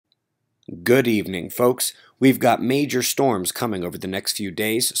Good evening, folks. We've got major storms coming over the next few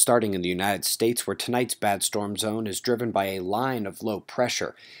days, starting in the United States, where tonight's bad storm zone is driven by a line of low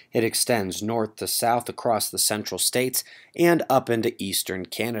pressure. It extends north to south across the central states and up into eastern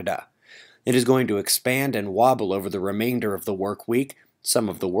Canada. It is going to expand and wobble over the remainder of the work week. Some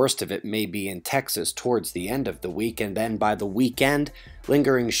of the worst of it may be in Texas towards the end of the week, and then by the weekend,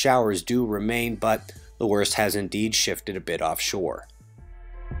 lingering showers do remain, but the worst has indeed shifted a bit offshore.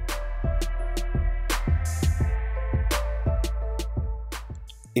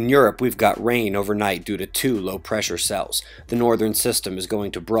 In Europe, we've got rain overnight due to two low-pressure cells. The northern system is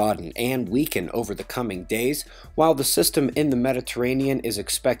going to broaden and weaken over the coming days, while the system in the Mediterranean is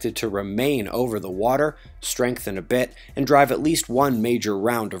expected to remain over the water, strengthen a bit, and drive at least one major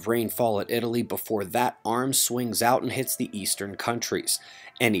round of rainfall at Italy before that arm swings out and hits the eastern countries.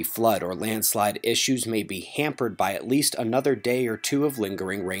 Any flood or landslide issues may be hampered by at least another day or two of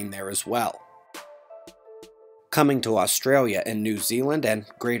lingering rain there as well. Coming to Australia and New Zealand and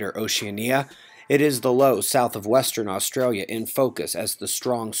Greater Oceania, it is the low south of Western Australia in focus as the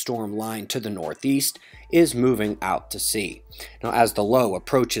strong storm line to the northeast is moving out to sea. Now, as the low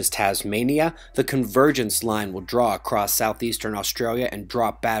approaches Tasmania, the convergence line will draw across southeastern Australia and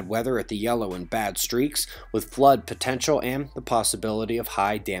drop bad weather at the yellow and bad streaks, with flood potential and the possibility of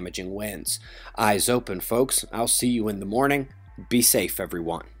high damaging winds. Eyes open, folks. I'll see you in the morning. Be safe,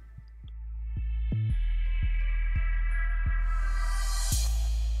 everyone.